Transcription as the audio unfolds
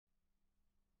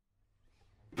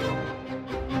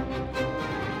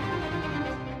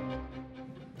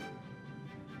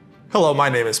Hello, my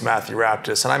name is Matthew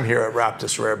Raptis, and I'm here at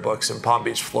Raptis Rare Books in Palm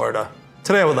Beach, Florida.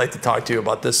 Today I would like to talk to you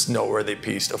about this noteworthy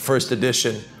piece, a first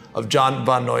edition of John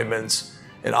von Neumann's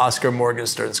and Oskar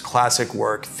Morgenstern's classic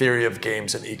work, Theory of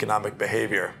Games and Economic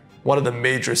Behavior, one of the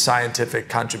major scientific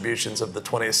contributions of the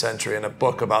 20th century and a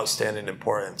book of outstanding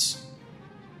importance.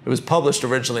 It was published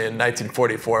originally in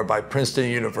 1944 by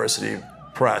Princeton University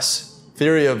Press.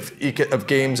 Theory of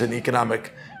Games and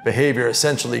Economic Behavior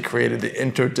essentially created the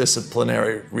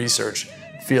interdisciplinary research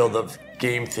field of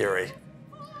game theory.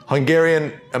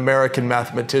 Hungarian-American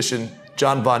mathematician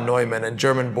John von Neumann and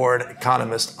German-born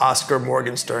economist Oskar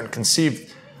Morgenstern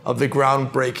conceived of the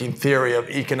groundbreaking theory of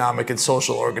economic and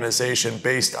social organization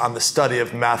based on the study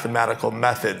of mathematical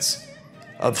methods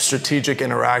of strategic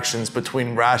interactions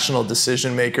between rational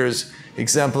decision makers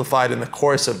exemplified in the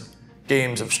course of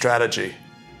games of strategy.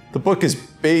 The book is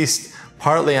based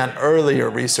partly on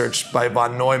earlier research by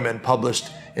von Neumann published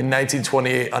in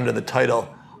 1928 under the title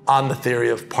On the Theory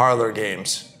of Parlor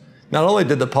Games. Not only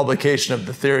did the publication of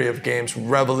the theory of games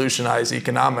revolutionize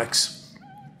economics,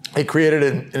 it created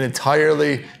an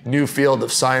entirely new field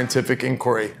of scientific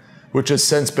inquiry, which has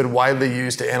since been widely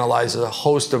used to analyze a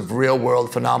host of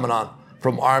real-world phenomena,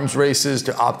 from arms races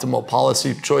to optimal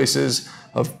policy choices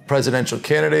of presidential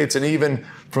candidates, and even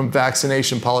from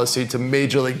vaccination policy to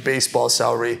Major League Baseball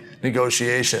salary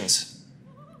negotiations.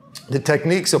 The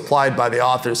techniques applied by the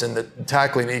authors in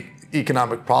tackling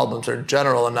economic problems are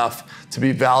general enough to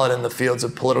be valid in the fields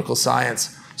of political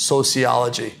science,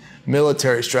 sociology,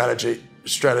 military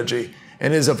strategy,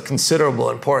 and is of considerable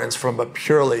importance from a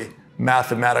purely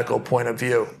mathematical point of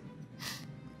view.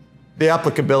 The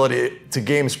applicability to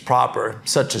games proper,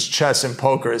 such as chess and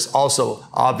poker, is also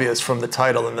obvious from the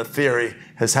title, and the theory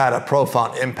has had a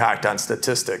profound impact on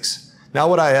statistics. Now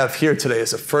what I have here today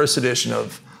is a first edition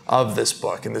of this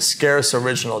book in the scarce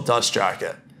original dust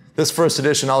jacket. This first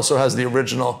edition also has the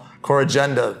original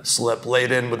Corrigenda slip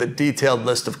laid in with a detailed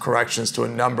list of corrections to a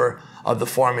number of the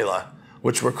formula,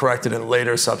 which were corrected in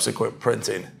later subsequent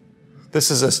printing. This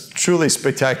is a truly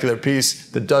spectacular piece.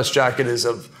 The dust jacket is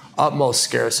of utmost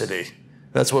scarcity.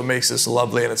 That's what makes this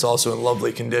lovely, and it's also in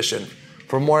lovely condition.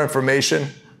 For more information,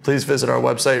 please visit our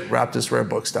website,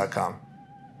 raptisrarebooks.com.